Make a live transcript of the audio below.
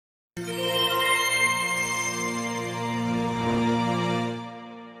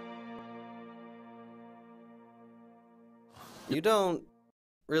You don't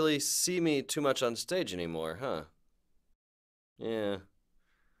really see me too much on stage anymore, huh? Yeah.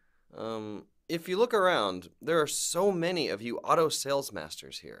 If you look around, there are so many of you auto sales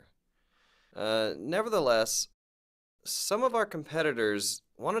masters here. Nevertheless, some of our competitors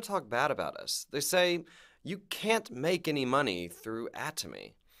want to talk bad about us. They say you can't make any money through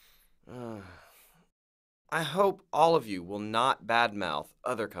Atomy. I hope all of you will not badmouth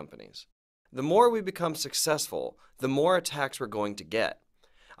other companies. The more we become successful, the more attacks we're going to get.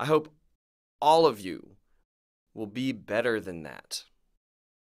 I hope all of you will be better than that.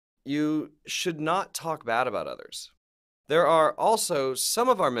 You should not talk bad about others. There are also some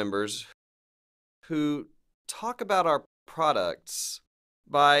of our members who talk about our products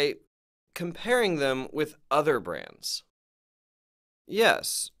by comparing them with other brands.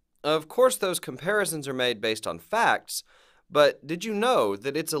 Yes, of course those comparisons are made based on facts, but did you know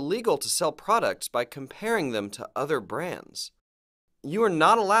that it's illegal to sell products by comparing them to other brands? You are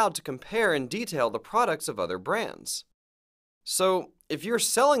not allowed to compare in detail the products of other brands. So, if you're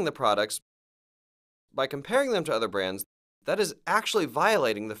selling the products by comparing them to other brands, that is actually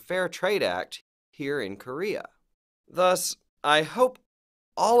violating the Fair Trade Act here in Korea. Thus, I hope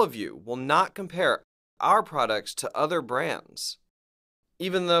all of you will not compare our products to other brands,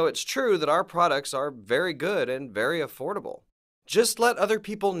 even though it's true that our products are very good and very affordable. Just let other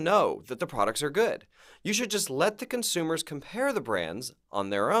people know that the products are good. You should just let the consumers compare the brands on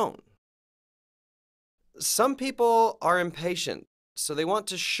their own. Some people are impatient, so they want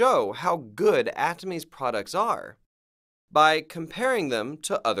to show how good Atomy's products are by comparing them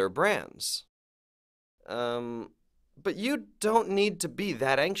to other brands. But you don't need to be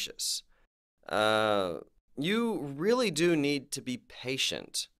that anxious. You really do need to be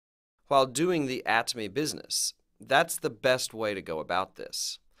patient while doing the Atomy business. That's the best way to go about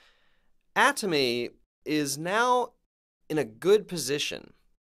this. Atomy is now in a good position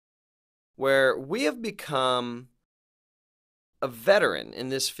where we have become a veteran in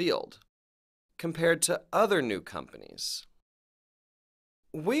this field compared to other new companies.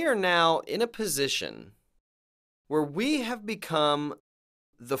 We are now in a position where we have become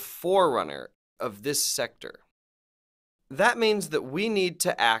the forerunner of this sector. That means that we need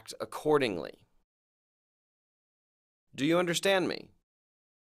to act accordingly. Do you understand me?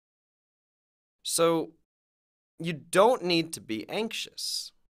 So, you don't need to be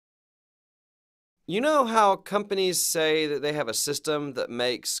anxious. You know how companies say that they have a system that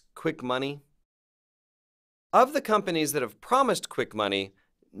makes quick money? Of the companies that have promised quick money,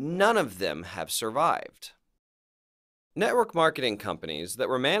 none of them have survived. Network marketing companies that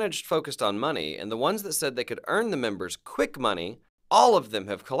were managed focused on money and the ones that said they could earn the members quick money, all of them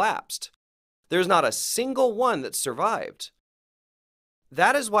have collapsed. There's not a single one that survived.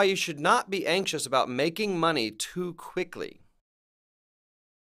 That is why you should not be anxious about making money too quickly.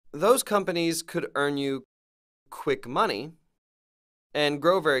 Those companies could earn you quick money and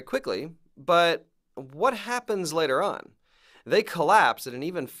grow very quickly, but what happens later on? They collapse at an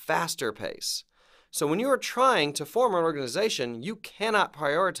even faster pace. So when you are trying to form an organization, you cannot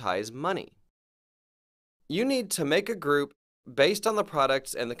prioritize money. You need to make a group based on the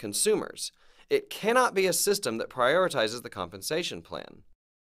products and the consumers. It cannot be a system that prioritizes the compensation plan.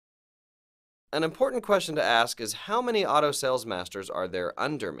 An important question to ask is how many auto sales masters are there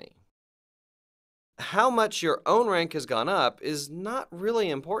under me? How much your own rank has gone up is not really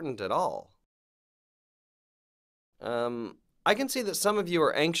important at all. I can see that some of you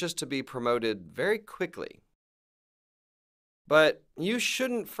are anxious to be promoted very quickly. But you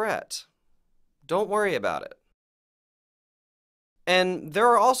shouldn't fret. Don't worry about it. And there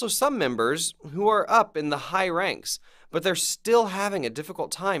are also some members who are up in the high ranks, but they're still having a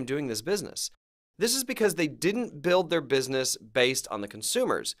difficult time doing this business. This is because they didn't build their business based on the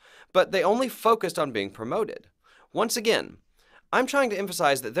consumers, but they only focused on being promoted. Once again, I'm trying to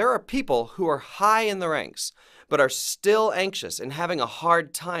emphasize that there are people who are high in the ranks, but are still anxious and having a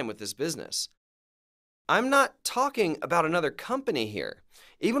hard time with this business. I'm not talking about another company here.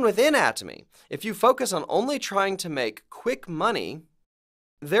 Even within Atomy, if you focus on only trying to make quick money,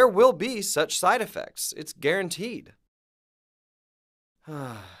 there will be such side effects. It's guaranteed.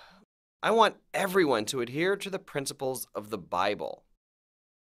 I want everyone to adhere to the principles of the Bible.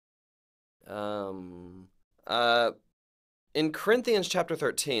 In Corinthians chapter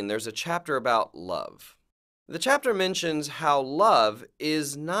 13, there's a chapter about love. The chapter mentions how love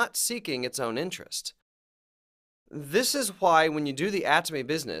is not seeking its own interest. This is why when you do the Atomy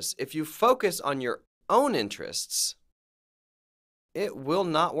business, if you focus on your own interests, it will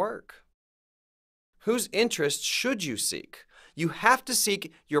not work. Whose interest should you seek? You have to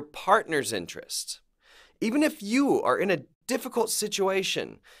seek your partner's interest. Even if you are in a difficult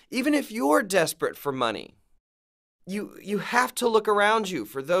situation, even if you're desperate for money. You have to look around you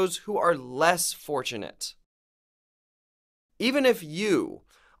for those who are less fortunate. Even if you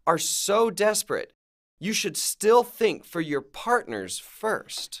are so desperate, you should still think for your partners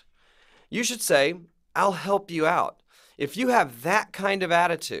first. You should say, "I'll help you out." If you have that kind of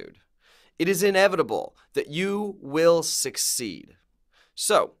attitude, it is inevitable that you will succeed.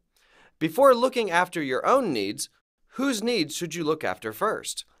 So, before looking after your own needs, whose needs should you look after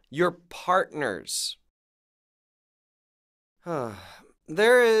first? Your partner's.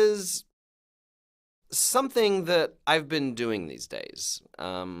 There is something that I've been doing these days.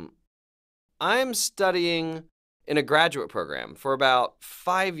 I'm studying in a graduate program for about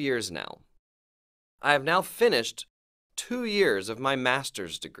 5 years now. I have now finished 2 years of my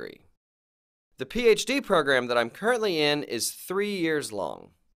master's degree. The PhD program that I'm currently in is 3 years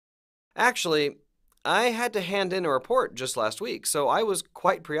long. Actually, I had to hand in a report just last week, so I was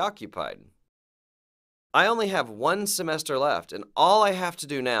quite preoccupied. I only have 1 semester left, and all I have to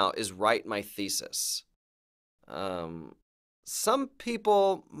do now is write my thesis. Some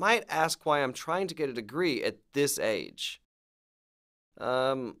people might ask why I'm trying to get a degree at this age.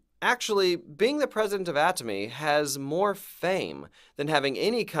 Actually, being the president of Atomy has more fame than having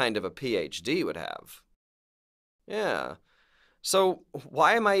any kind of a PhD would have. Yeah. So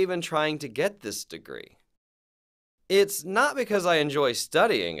why am I even trying to get this degree? It's not because I enjoy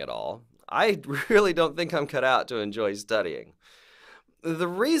studying at all. I really don't think I'm cut out to enjoy studying. The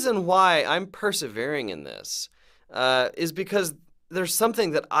reason why I'm persevering in this is because there's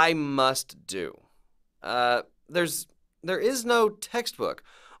something that I must do. There is no textbook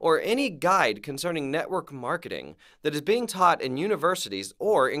or any guide concerning network marketing that is being taught in universities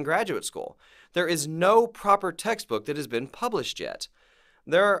or in graduate school. There is no proper textbook that has been published yet.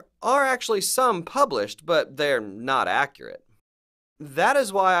 There are actually some published, but they're not accurate. That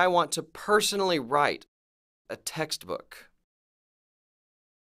is why I want to personally write a textbook.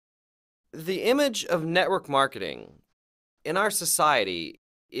 The image of network marketing in our society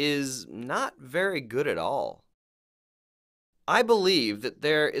is not very good at all. I believe that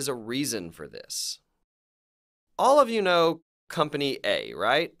there is a reason for this. All of you know Company A,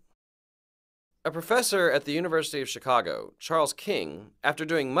 right? A professor at the University of Chicago, Charles King, after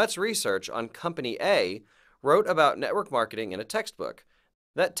doing much research on Company A, wrote about network marketing in a textbook.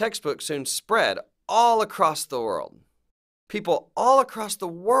 That textbook soon spread all across the world. People all across the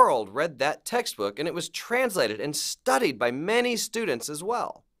world read that textbook, and it was translated and studied by many students as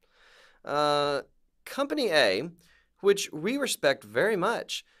well. Company A, which we respect very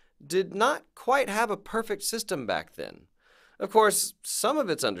much, did not quite have a perfect system back then. Of course, some of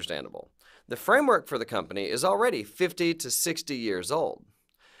it's understandable. The framework for the company is already 50 to 60 years old.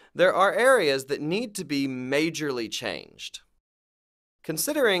 There are areas that need to be majorly changed.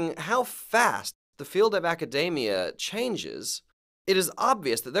 Considering how fast the field of academia changes, it is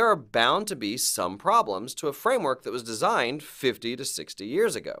obvious that there are bound to be some problems to a framework that was designed 50 to 60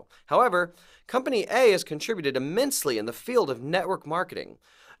 years ago. However, Company A has contributed immensely in the field of network marketing.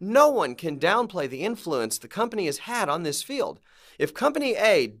 No one can downplay the influence the company has had on this field. If Company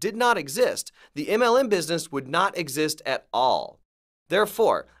A did not exist, the MLM business would not exist at all.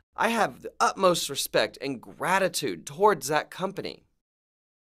 Therefore, I have the utmost respect and gratitude towards that company.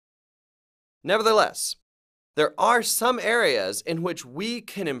 Nevertheless, there are some areas in which we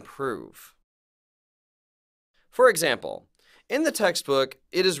can improve. For example, in the textbook,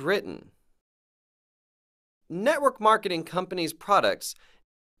 it is written, network marketing companies' products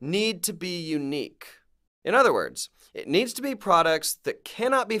need to be unique. In other words, it needs to be products that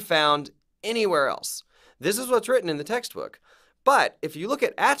cannot be found anywhere else. This is what's written in the textbook. But if you look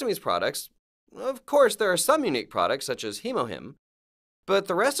at Atomy's products, of course there are some unique products such as Hemohim, but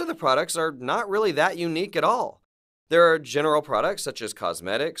the rest of the products are not really that unique at all. There are general products such as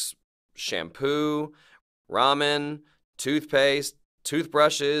cosmetics, shampoo, ramen, toothpaste,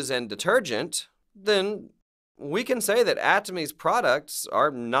 toothbrushes, and detergent. Then we can say that Atomy's products are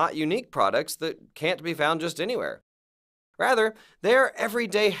not unique products that can't be found just anywhere. Rather, they are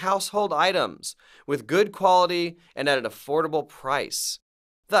everyday household items with good quality and at an affordable price.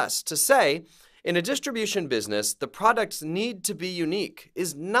 Thus, to say, in a distribution business, the products need to be unique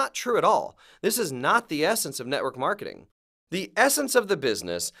is not true at all. This is not the essence of network marketing. The essence of the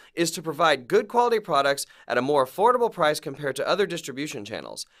business is to provide good quality products at a more affordable price compared to other distribution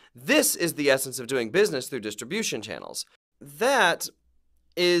channels. This is the essence of doing business through distribution channels. That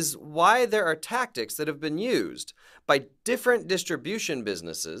is why there are tactics that have been used by different distribution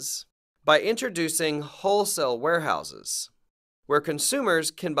businesses by introducing wholesale warehouses, where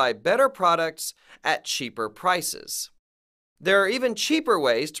consumers can buy better products at cheaper prices. There are even cheaper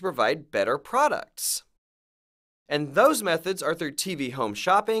ways to provide better products. And those methods are through TV home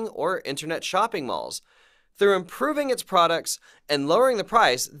shopping or internet shopping malls. Through improving its products and lowering the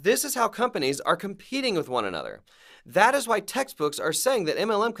price, this is how companies are competing with one another. That is why textbooks are saying that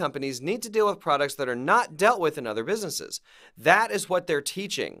MLM companies need to deal with products that are not dealt with in other businesses. That is what they're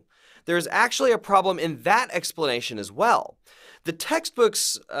teaching. There is actually a problem in that explanation as well. The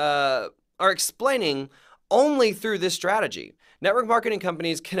textbooks are explaining only through this strategy. Network marketing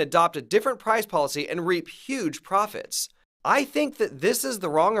companies can adopt a different price policy and reap huge profits. I think that this is the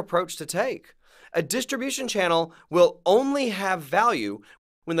wrong approach to take. A distribution channel will only have value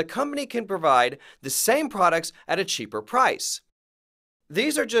when the company can provide the same products at a cheaper price.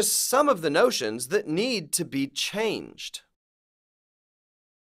 These are just some of the notions that need to be changed.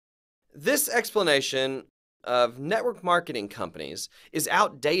 This explanation of network marketing companies is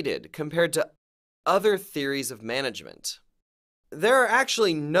outdated compared to other theories of management. There are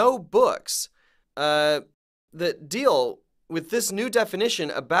actually no books that deal with this new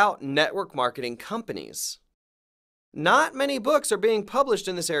definition about network marketing companies. Not many books are being published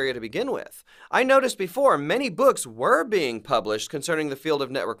in this area to begin with. I noticed before many books were being published concerning the field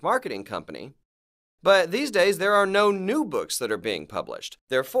of network marketing company, but these days there are no new books that are being published.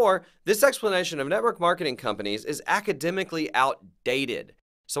 Therefore, this explanation of network marketing companies is academically outdated.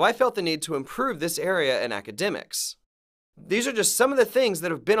 So I felt the need to improve this area in academics. These are just some of the things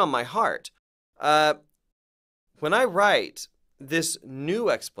that have been on my heart. When I write this new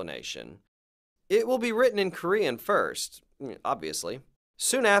explanation, it will be written in Korean first, obviously.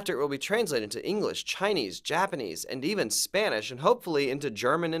 Soon after, it will be translated into English, Chinese, Japanese, and even Spanish, and hopefully into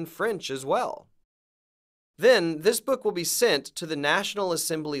German and French as well. Then, this book will be sent to the National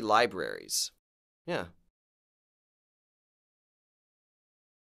Assembly libraries.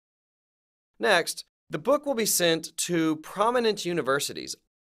 Next, the book will be sent to prominent universities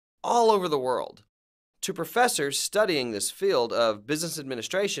all over the world, to professors studying this field of business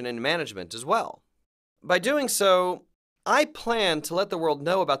administration and management as well. By doing so, I plan to let the world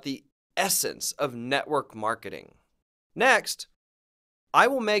know about the essence of network marketing. Next, I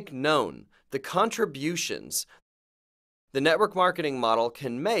will make known the contributions the network marketing model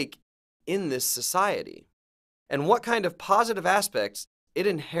can make in this society and what kind of positive aspects it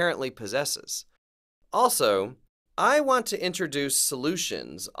inherently possesses. Also, I want to introduce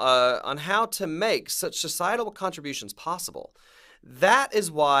solutions on how to make such societal contributions possible. That is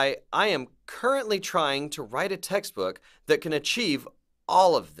why I am currently trying to write a textbook that can achieve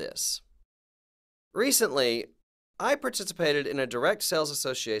all of this. Recently, I participated in a direct sales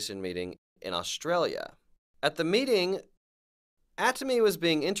association meeting in Australia. At the meeting, Atomy was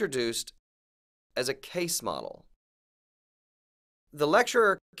being introduced as a case model. The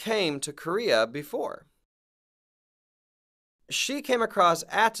lecturer came to Korea before. She came across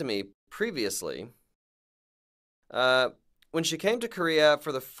Atomy previously when she came to Korea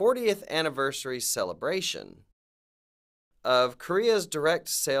for the 40th anniversary celebration of Korea's Direct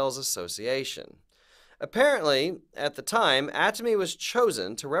Sales Association. Apparently, at the time, Atomy was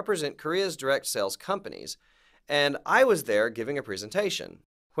chosen to represent Korea's direct sales companies, and I was there giving a presentation.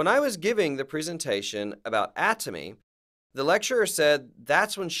 When I was giving the presentation about Atomy, the lecturer said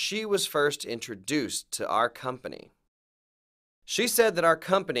that's when she was first introduced to our company. She said that our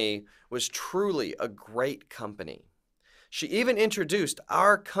company was truly a great company. She even introduced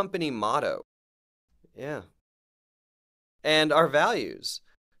our company motto. And our values,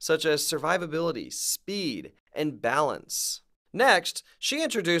 such as survivability, speed, and balance. Next, she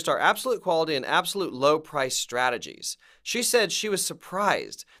introduced our absolute quality and absolute low price strategies. She said she was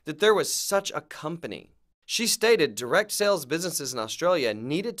surprised that there was such a company. She stated direct sales businesses in Australia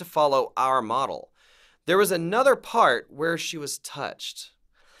needed to follow our model. There was another part where she was touched,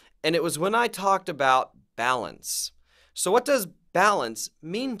 and it was when I talked about balance. So what does balance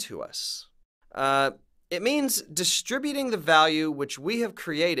mean to us? It means distributing the value which we have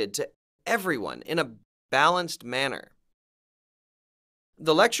created to everyone in a balanced manner.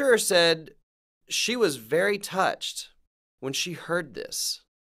 The lecturer said she was very touched when she heard this.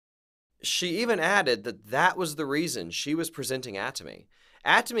 She even added that that was the reason she was presenting Atomy.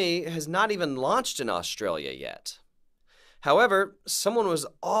 Atomy has not even launched in Australia yet. However, someone was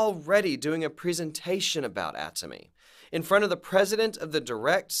already doing a presentation about Atomy in front of the president of the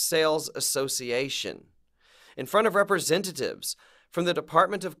Direct Sales Association, in front of representatives from the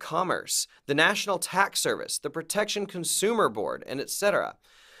Department of Commerce, the National Tax Service, the Protection Consumer Board, and etc.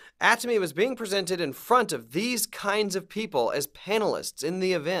 Atomy was being presented in front of these kinds of people as panelists in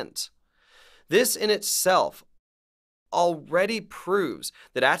the event. This in itself already proves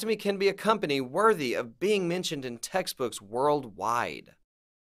that Atomy can be a company worthy of being mentioned in textbooks worldwide.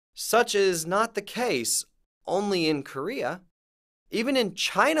 Such is not the case only in Korea. Even in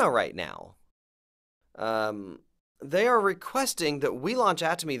China right now, they are requesting that we launch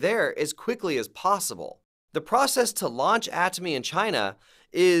Atomy there as quickly as possible. The process to launch Atomy in China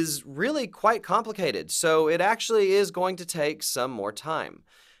is really quite complicated, so it actually is going to take some more time.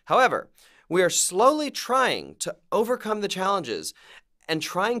 However, we are slowly trying to overcome the challenges and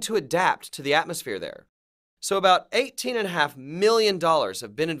trying to adapt to the atmosphere there. So about $18.5 million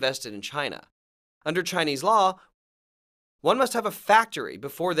have been invested in China. Under Chinese law, one must have a factory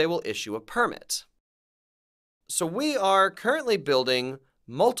before they will issue a permit. So we are currently building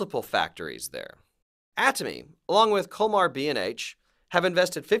multiple factories there. Atomy, along with Colmar B&H, have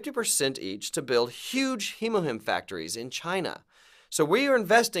invested 50% each to build huge hemohim factories in China. So we are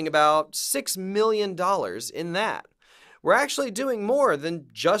investing about $6 million in that. We're actually doing more than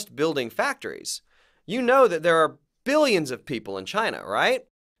just building factories. You know that there are billions of people in China, right?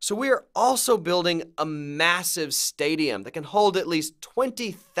 So we are also building a massive stadium that can hold at least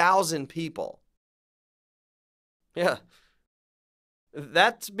 20,000 people. Yeah.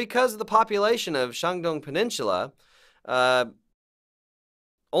 That's because the population of Shandong Peninsula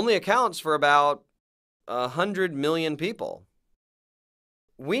only accounts for about 100 million people.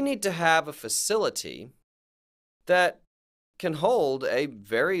 We need to have a facility that can hold a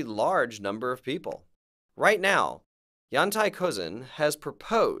very large number of people. Right now, Yantai Kozin has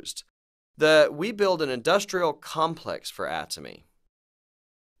proposed that we build an industrial complex for Atomy.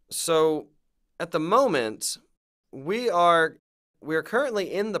 So, at the moment, we are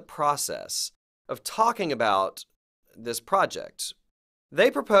currently in the process of talking about this project. They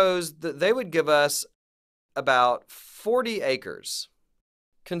proposed that they would give us about 40 acres.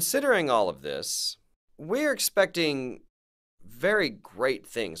 Considering all of this, we're expecting very great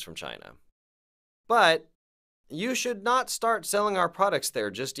things from China. But you should not start selling our products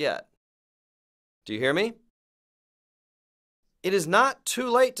there just yet. Do you hear me? It is not too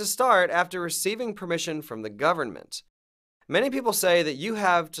late to start after receiving permission from the government. Many people say that you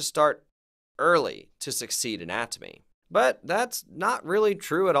have to start early to succeed in Atomy, but that's not really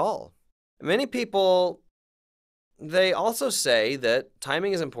true at all. Many people, they also say that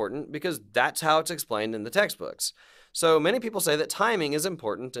timing is important because that's how it's explained in the textbooks. So many people say that timing is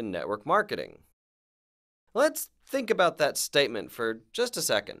important in network marketing. Let's think about that statement for just a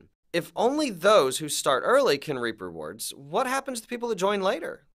second. If only those who start early can reap rewards, what happens to people that join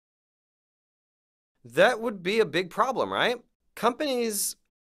later? That would be a big problem, right? Companies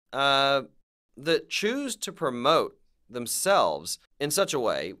that choose to promote themselves in such a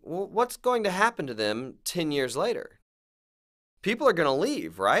way, what's going to happen to them 10 years later? People are going to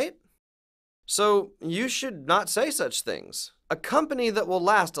leave, right? So you should not say such things. A company that will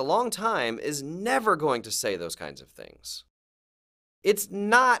last a long time is never going to say those kinds of things. It's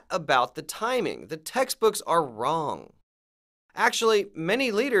not about the timing. The textbooks are wrong. Actually,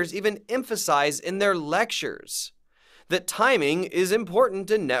 many leaders even emphasize in their lectures that timing is important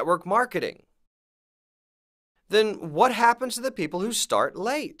in network marketing. Then what happens to the people who start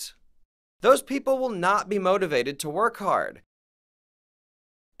late? Those people will not be motivated to work hard.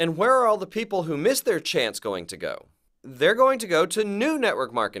 And where are all the people who miss their chance going to go? They're going to go to new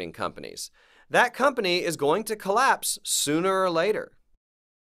network marketing companies. That company is going to collapse sooner or later.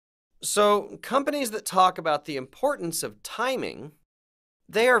 So companies that talk about the importance of timing,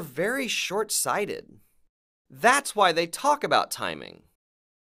 they are very short-sighted. That's why they talk about timing.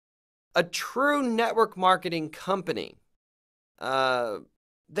 A true network marketing company,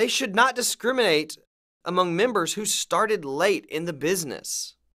 they should not discriminate among members who started late in the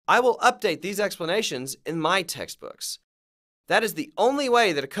business. I will update these explanations in my textbooks. That is the only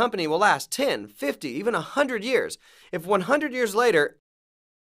way that a company will last 10, 50, even 100 years. If 100 years later,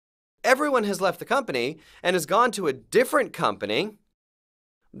 everyone has left the company and has gone to a different company,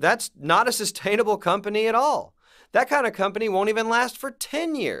 that's not a sustainable company at all. That kind of company won't even last for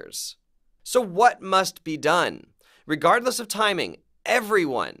 10 years. So what must be done? Regardless of timing,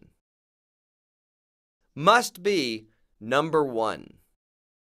 everyone must be number one.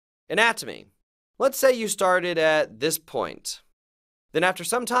 In Atomy, let's say you started at this point. Then after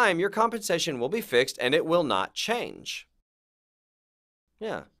some time, your compensation will be fixed and it will not change.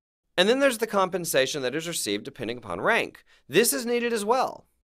 Yeah. And then there's the compensation that is received depending upon rank. This is needed as well.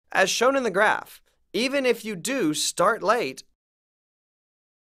 As shown in the graph, even if you do start late,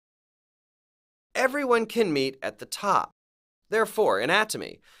 everyone can meet at the top. Therefore, in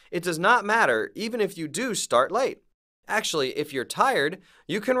Atomy, it does not matter even if you do start late. Actually, if you're tired,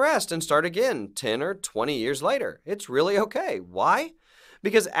 you can rest and start again 10 or 20 years later. It's really okay. Why?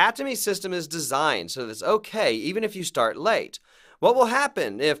 Because Atomy's system is designed so that it's okay even if you start late. What will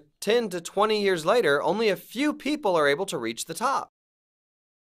happen if 10 to 20 years later, only a few people are able to reach the top?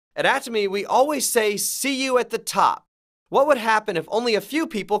 At Atomy, we always say, see you at the top. What would happen if only a few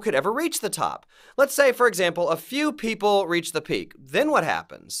people could ever reach the top? Let's say, for example, a few people reach the peak. Then what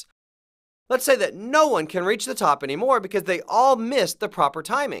happens? Let's say that no one can reach the top anymore because they all missed the proper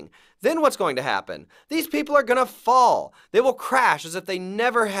timing. Then what's going to happen? These people are going to fall. They will crash as if they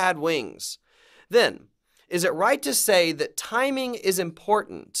never had wings. Then, is it right to say that timing is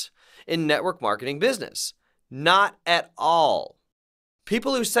important in network marketing business? Not at all.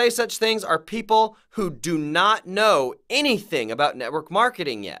 People who say such things are people who do not know anything about network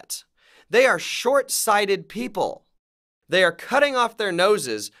marketing yet. They are short-sighted people. They are cutting off their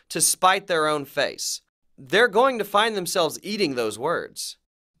noses to spite their own face. They're going to find themselves eating those words.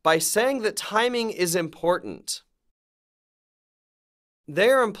 By saying that timing is important,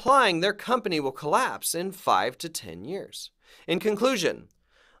 they're implying their company will collapse in 5 to 10 years. In conclusion,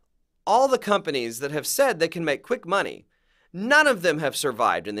 all the companies that have said they can make quick money, none of them have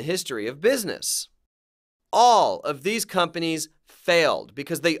survived in the history of business. All of these companies failed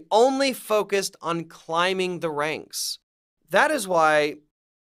because they only focused on climbing the ranks. That is why,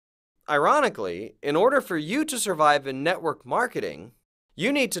 ironically, in order for you to survive in network marketing,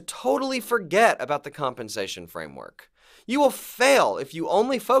 you need to totally forget about the compensation framework. You will fail if you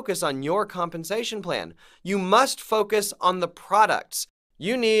only focus on your compensation plan. You must focus on the products.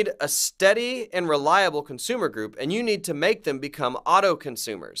 You need a steady and reliable consumer group, and you need to make them become auto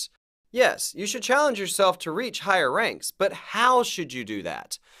consumers. Yes, you should challenge yourself to reach higher ranks, but how should you do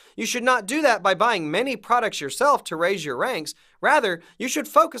that? You should not do that by buying many products yourself to raise your ranks. Rather, you should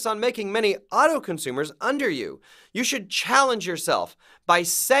focus on making many auto consumers under you. You should challenge yourself by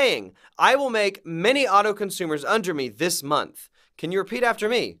saying, I will make many auto consumers under me this month. Can you repeat after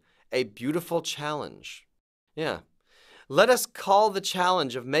me? A beautiful challenge. Yeah. Let us call the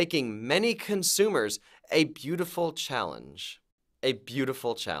challenge of making many consumers a beautiful challenge. A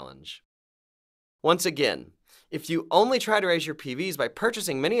beautiful challenge. Once again, if you only try to raise your PVs by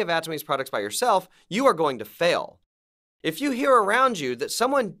purchasing many of Atomy's products by yourself, you are going to fail. If you hear around you that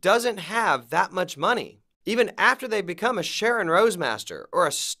someone doesn't have that much money, even after they become a Sharon Rose Master or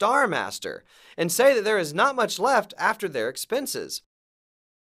a Star Master, and say that there is not much left after their expenses,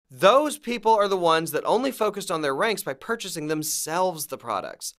 those people are the ones that only focused on their ranks by purchasing themselves the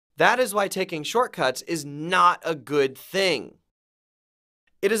products. That is why taking shortcuts is not a good thing.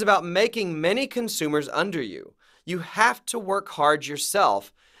 It is about making many consumers under you. You have to work hard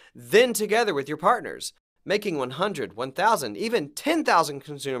yourself, then together with your partners. Making 100, 1,000, even 10,000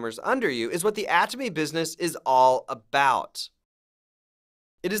 consumers under you is what the Atomy business is all about.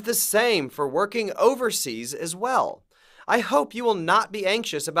 It is the same for working overseas as well. I hope you will not be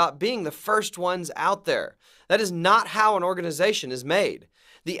anxious about being the first ones out there. That is not how an organization is made.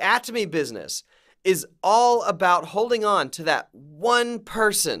 The Atomy business is all about holding on to that one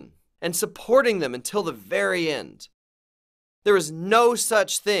person and supporting them until the very end. There is no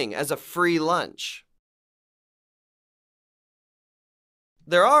such thing as a free lunch.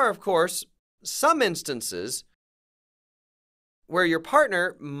 There are, of course, some instances where your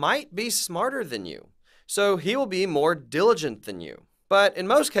partner might be smarter than you, so he will be more diligent than you. But in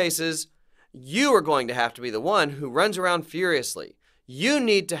most cases, you are going to have to be the one who runs around furiously. You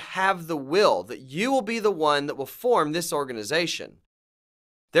need to have the will that you will be the one that will form this organization.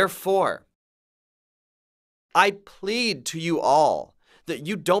 Therefore, I plead to you all that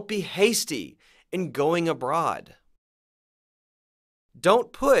you don't be hasty in going abroad.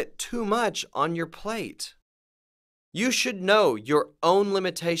 Don't put too much on your plate. You should know your own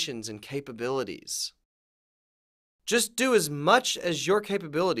limitations and capabilities. Just do as much as your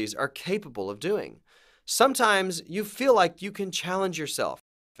capabilities are capable of doing. Sometimes you feel like you can challenge yourself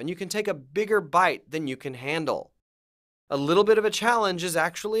and you can take a bigger bite than you can handle. A little bit of a challenge is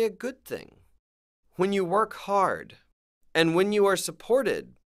actually a good thing. When you work hard and when you are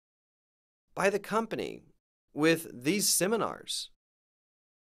supported by the company with these seminars,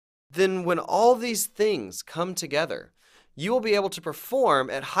 then when all these things come together, you will be able to perform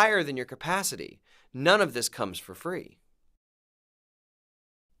at higher than your capacity. None of this comes for free.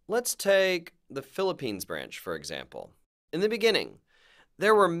 Let's take the Philippines branch, for example. In the beginning,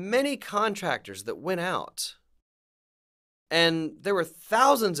 there were many contractors that went out, and there were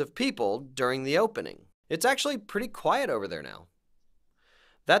thousands of people during the opening. It's actually pretty quiet over there now.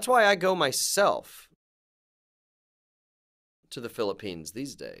 That's why I go myself to the Philippines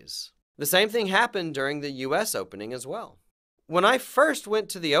these days. The same thing happened during the US opening as well. When I first went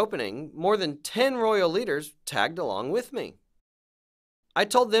to the opening, more than 10 royal leaders tagged along with me. I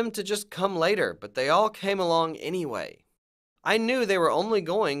told them to just come later, but they all came along anyway. I knew they were only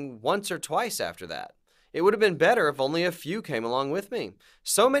going once or twice after that. It would have been better if only a few came along with me.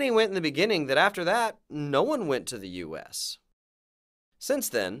 So many went in the beginning that after that, no one went to the US. Since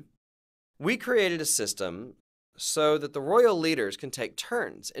then, we created a system so that the royal leaders can take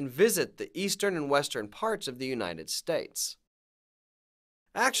turns and visit the eastern and western parts of the United States.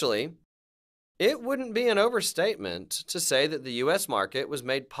 Actually, it wouldn't be an overstatement to say that the US market was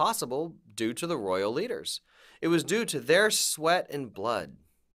made possible due to the royal leaders. It was due to their sweat and blood.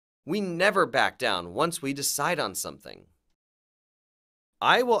 We never back down once we decide on something.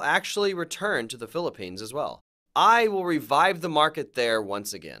 I will actually return to the Philippines as well. I will revive the market there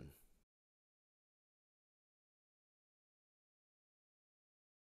once again.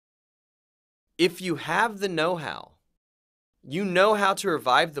 If you have the know-how, you know how to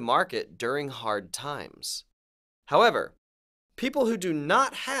revive the market during hard times. However, people who do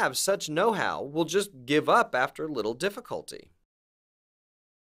not have such know-how will just give up after little difficulty.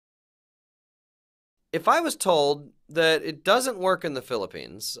 If I was told that it doesn't work in the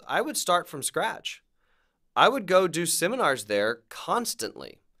Philippines, I would start from scratch. I would go do seminars there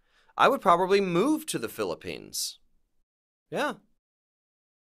constantly. I would probably move to the Philippines. Yeah.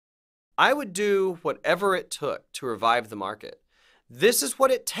 I would do whatever it took to revive the market. This is what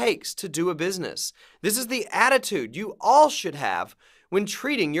it takes to do a business. This is the attitude you all should have when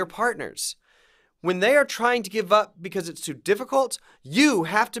treating your partners. When they are trying to give up because it's too difficult, you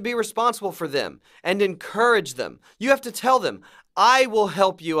have to be responsible for them and encourage them. You have to tell them, I will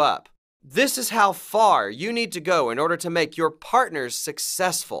help you up. This is how far you need to go in order to make your partners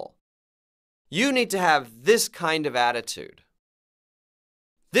successful. You need to have this kind of attitude.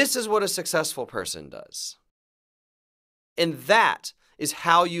 This is what a successful person does. And that is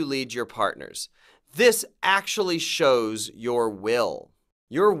how you lead your partners. This actually shows your will.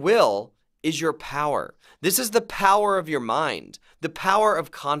 Your will is your power. This is the power of your mind, the power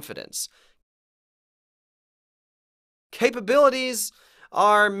of confidence. Capabilities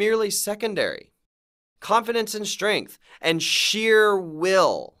are merely secondary. Confidence and strength and sheer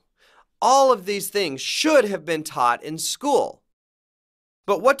will. All of these things should have been taught in school.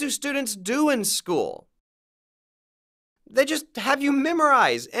 But what do students do in school? They just have you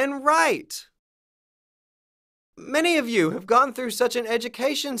memorize and write. Many of you have gone through such an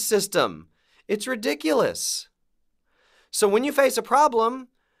education system. It's ridiculous. So when you face a problem,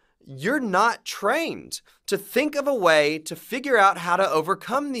 you're not trained to think of a way to figure out how to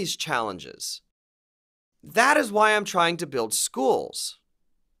overcome these challenges. That is why I'm trying to build schools.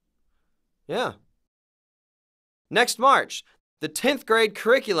 Yeah. Next March, the 10th grade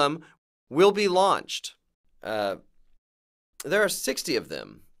curriculum will be launched. There are 60 of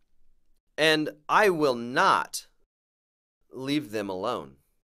them, and I will not leave them alone.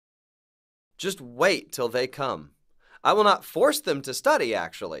 Just wait till they come. I will not force them to study,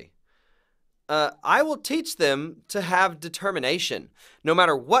 actually. I will teach them to have determination, no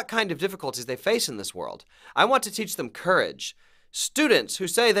matter what kind of difficulties they face in this world. I want to teach them courage. Students who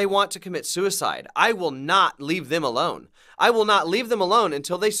say they want to commit suicide, I will not leave them alone. I will not leave them alone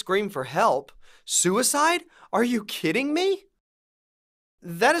until they scream for help. Suicide? Are you kidding me?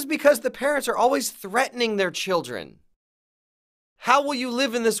 That is because the parents are always threatening their children. How will you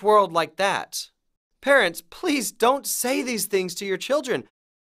live in this world like that? Parents, please don't say these things to your children.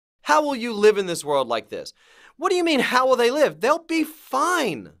 How will you live in this world like this? What do you mean, how will they live? They'll be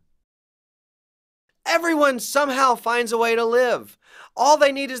fine. Everyone somehow finds a way to live. All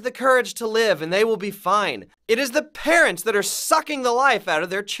they need is the courage to live, and they will be fine. It is the parents that are sucking the life out of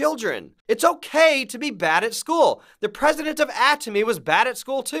their children. It's okay to be bad at school. The president of Atomy was bad at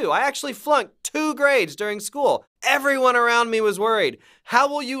school too. I actually flunked 2 grades during school. Everyone around me was worried. How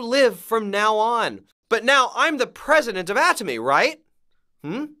will you live from now on? But now I'm the president of Atomy, right?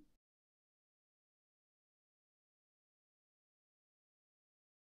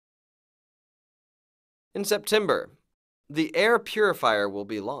 In September, the air purifier will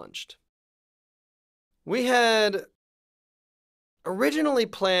be launched. We had originally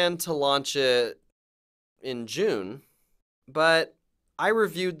planned to launch it in June, but I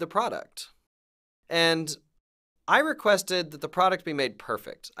reviewed the product, and I requested that the product be made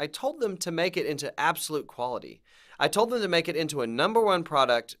perfect. I told them to make it into absolute quality. I told them to make it into a #1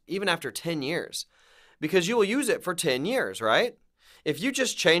 product even after 10 years, because you will use it for 10 years, right? If you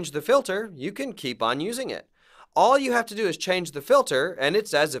just change the filter, you can keep on using it. All you have to do is change the filter, and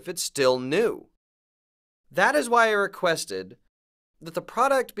it's as if it's still new. That is why I requested that the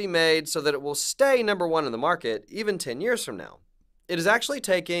product be made so that it will stay number one in the market even 10 years from now. It is actually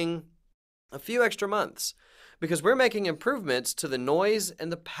taking a few extra months because we're making improvements to the noise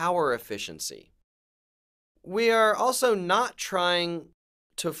and the power efficiency. We are also not trying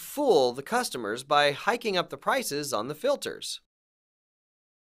to fool the customers by hiking up the prices on the filters.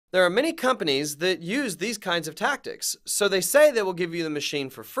 There are many companies that use these kinds of tactics. So they say they will give you the machine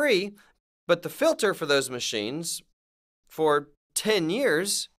for free, but the filter for those machines for 10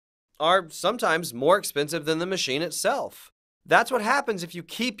 years are sometimes more expensive than the machine itself. That's what happens if you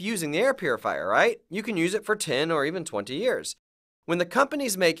keep using the air purifier, right? You can use it for 10 or even 20 years. When the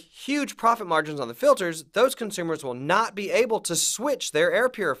companies make huge profit margins on the filters, those consumers will not be able to switch their air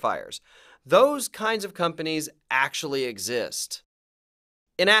purifiers. Those kinds of companies actually exist.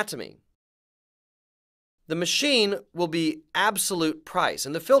 In Atomy, the machine will be absolute price,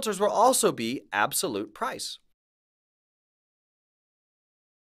 and the filters will also be absolute price.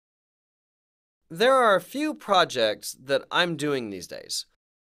 There are a few projects that I'm doing these days.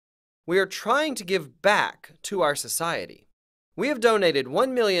 We are trying to give back to our society. We have donated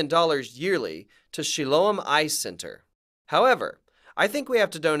 $1 million yearly to Siloam Eye Center. However, I think we have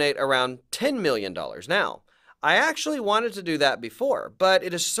to donate around $10 million now. I actually wanted to do that before, but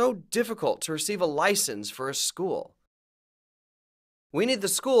it is so difficult to receive a license for a school. We need the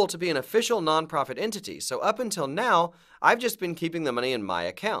school to be an official nonprofit entity, so up until now, I've just been keeping the money in my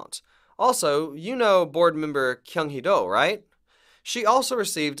account. Also, you know board member Kyung-hee-do, right? She also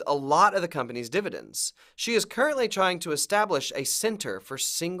received a lot of the company's dividends. She is currently trying to establish a center for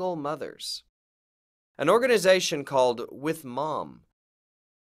single mothers. An organization called With Mom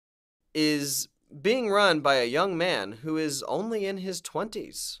is being run by a young man who is only in his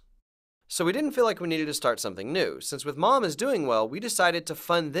 20s. So we didn't feel like we needed to start something new. Since With Mom is doing well, we decided to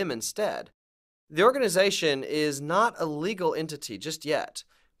fund them instead. The organization is not a legal entity just yet.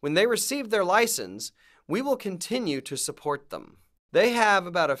 When they receive their license, we will continue to support them. They have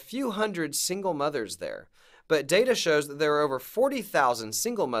about a few hundred single mothers there, but data shows that there are over 40,000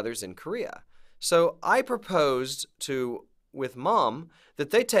 single mothers in Korea. So I proposed to With Mom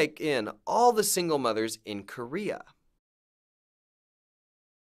that they take in all the single mothers in Korea.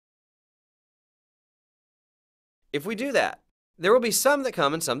 If we do that, there will be some that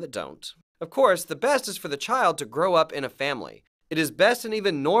come and some that don't. Of course, the best is for the child to grow up in a family. It is best and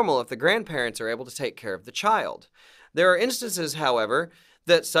even normal if the grandparents are able to take care of the child. There are instances, however,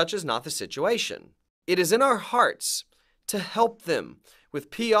 that such is not the situation. It is in our hearts to help them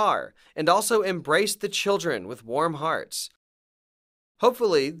with PR and also embrace the children with warm hearts.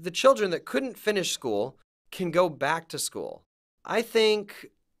 Hopefully, the children that couldn't finish school can go back to school. I think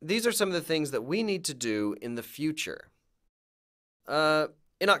these are some of the things that we need to do in the future.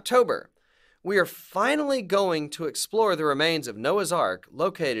 In October, we are finally going to explore the remains of Noah's Ark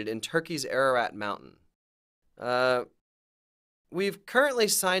located in Turkey's Ararat Mountain. We've currently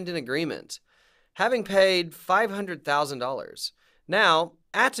signed an agreement, having paid $500,000. Now,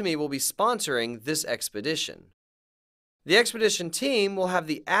 Atomy will be sponsoring this expedition. The expedition team will have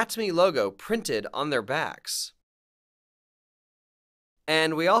the Atomy logo printed on their backs.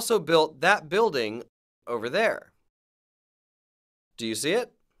 And we also built that building over there. Do you see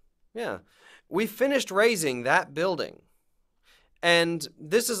it? Yeah. We finished raising that building. And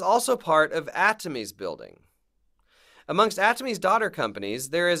this is also part of Atomy's building. Amongst Atomy's daughter companies,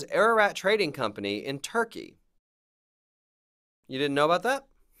 there is Ararat Trading Company in Turkey. You didn't know about that?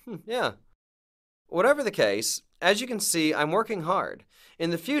 Yeah. Whatever the case, as you can see, I'm working hard. In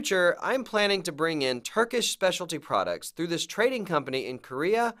the future, I'm planning to bring in Turkish specialty products through this trading company in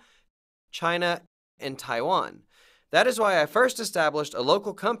Korea, China, and Taiwan. That is why I first established a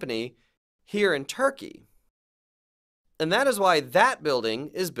local company here in Turkey. And that is why that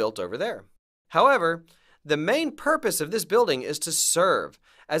building is built over there. However, the main purpose of this building is to serve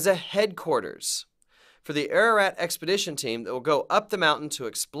as a headquarters for the Ararat expedition team that will go up the mountain to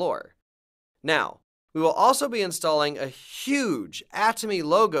explore. Now, we will also be installing a huge Atomy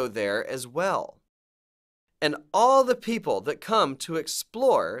logo there as well. And all the people that come to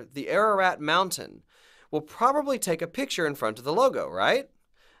explore the Ararat mountain will probably take a picture in front of the logo, right?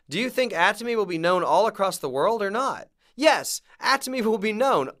 Do you think Atomy will be known all across the world or not? Yes, Atomy will be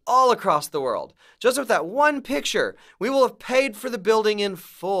known all across the world. Just with that one picture, we will have paid for the building in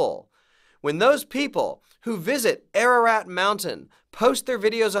full. When those people who visit Ararat Mountain post their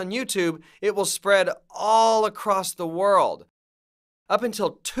videos on YouTube, it will spread all across the world. Up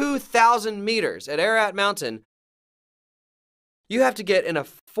until 2,000 meters at Ararat Mountain, you have to get in a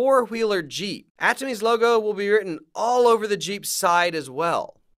four-wheeler Jeep. Atomy's logo will be written all over the Jeep's side as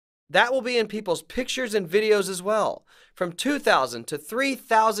well. That will be in people's pictures and videos as well. from 2,000 to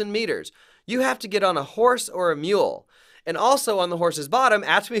 3,000 meters. You have to get on a horse or a mule. And also on the horse's bottom,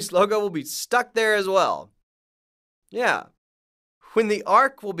 Atomy's logo will be stuck there as well. Yeah. When the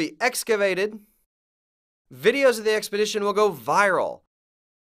Ark will be excavated, videos of the expedition will go viral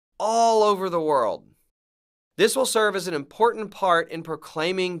all over the world. This will serve as an important part in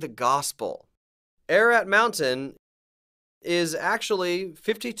proclaiming the gospel. Ararat Mountain is actually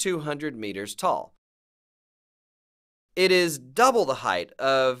 5,200 meters tall. It is double the height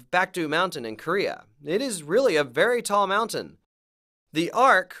of Bakdu Mountain in Korea. It is really a very tall mountain. The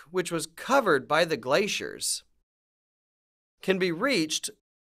Ark, which was covered by the glaciers, can be reached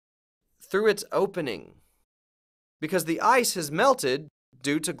through its opening because the ice has melted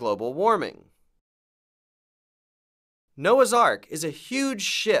due to global warming. Noah's Ark is a huge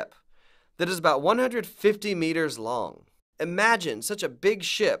ship that is about 150 meters long. Imagine such a big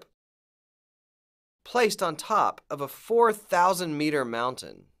ship placed on top of a 4,000-meter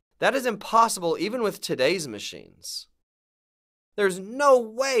mountain. That is impossible even with today's machines. There's no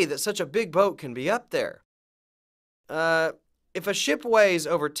way that such a big boat can be up there. If a ship weighs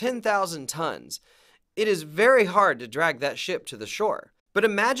over 10,000 tons, it is very hard to drag that ship to the shore. But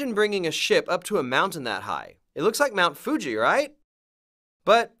imagine bringing a ship up to a mountain that high. It looks like Mount Fuji, right?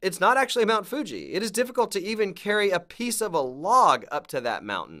 But it's not actually Mount Fuji. It is difficult to even carry a piece of a log up to that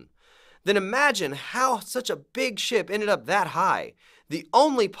mountain. Then imagine how such a big ship ended up that high. The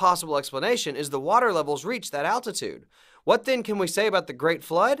only possible explanation is the water levels reached that altitude. What then can we say about the Great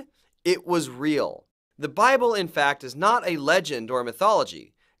Flood? It was real. The Bible, in fact, is not a legend or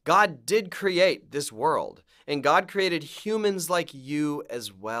mythology. God did create this world, and God created humans like you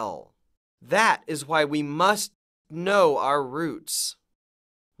as well. That is why we must know our roots.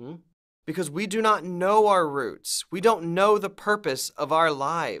 Because we do not know our roots. We don't know the purpose of our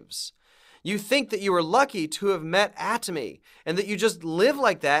lives. You think that you are lucky to have met Atomy and that you just live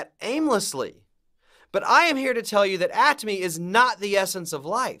like that aimlessly. But I am here to tell you that Atomy is not the essence of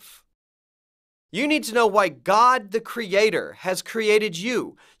life. You need to know why God, the Creator, has created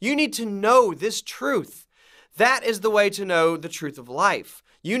you. You need to know this truth. That is the way to know the truth of life.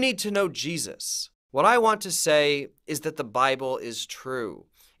 You need to know Jesus. What I want to say is that the Bible is true.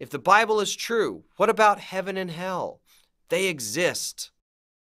 If the Bible is true, what about heaven and hell? They exist.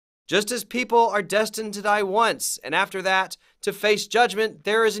 Just as people are destined to die once, and after that, to face judgment,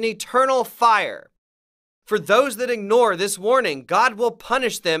 there is an eternal fire. For those that ignore this warning, God will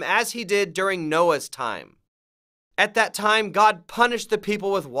punish them as he did during Noah's time. At that time, God punished the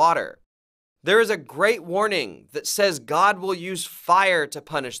people with water. There is a great warning that says God will use fire to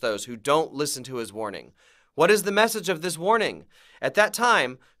punish those who don't listen to his warning. What is the message of this warning? At that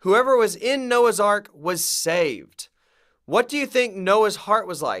time, whoever was in Noah's Ark was saved. What do you think Noah's heart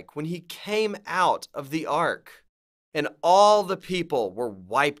was like when he came out of the ark and all the people were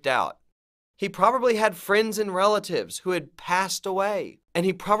wiped out? He probably had friends and relatives who had passed away, and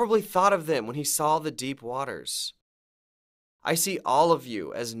he probably thought of them when he saw the deep waters. I see all of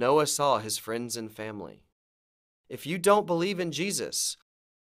you as Noah saw his friends and family. If you don't believe in Jesus,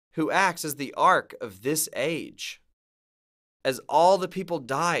 who acts as the ark of this age, as all the people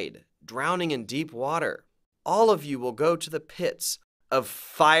died, drowning in deep water, all of you will go to the pits of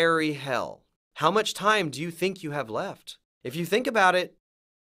fiery hell. How much time do you think you have left? If you think about it,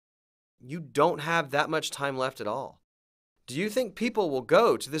 you don't have that much time left at all. Do you think people will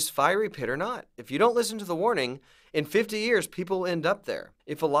go to this fiery pit or not? If you don't listen to the warning, in 50 years, people will end up there.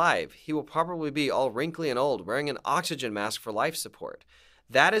 If alive, he will probably be all wrinkly and old, wearing an oxygen mask for life support.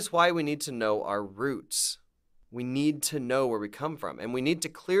 That is why we need to know our roots. We need to know where we come from, and we need to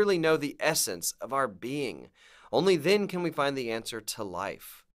clearly know the essence of our being. Only then can we find the answer to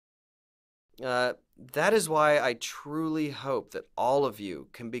life. That is why I truly hope that all of you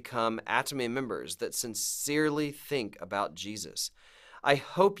can become Atomy members that sincerely think about Jesus. I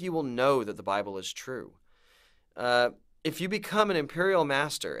hope you will know that the Bible is true. If you become an imperial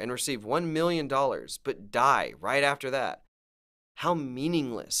master and receive $1 million but die right after that, how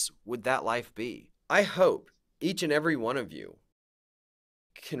meaningless would that life be? I hope each and every one of you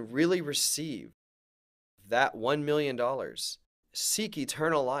can really receive that $1 million, seek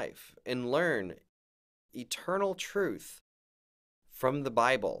eternal life, and learn eternal truth from the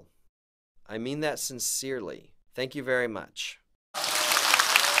Bible. I mean that sincerely. Thank you very much.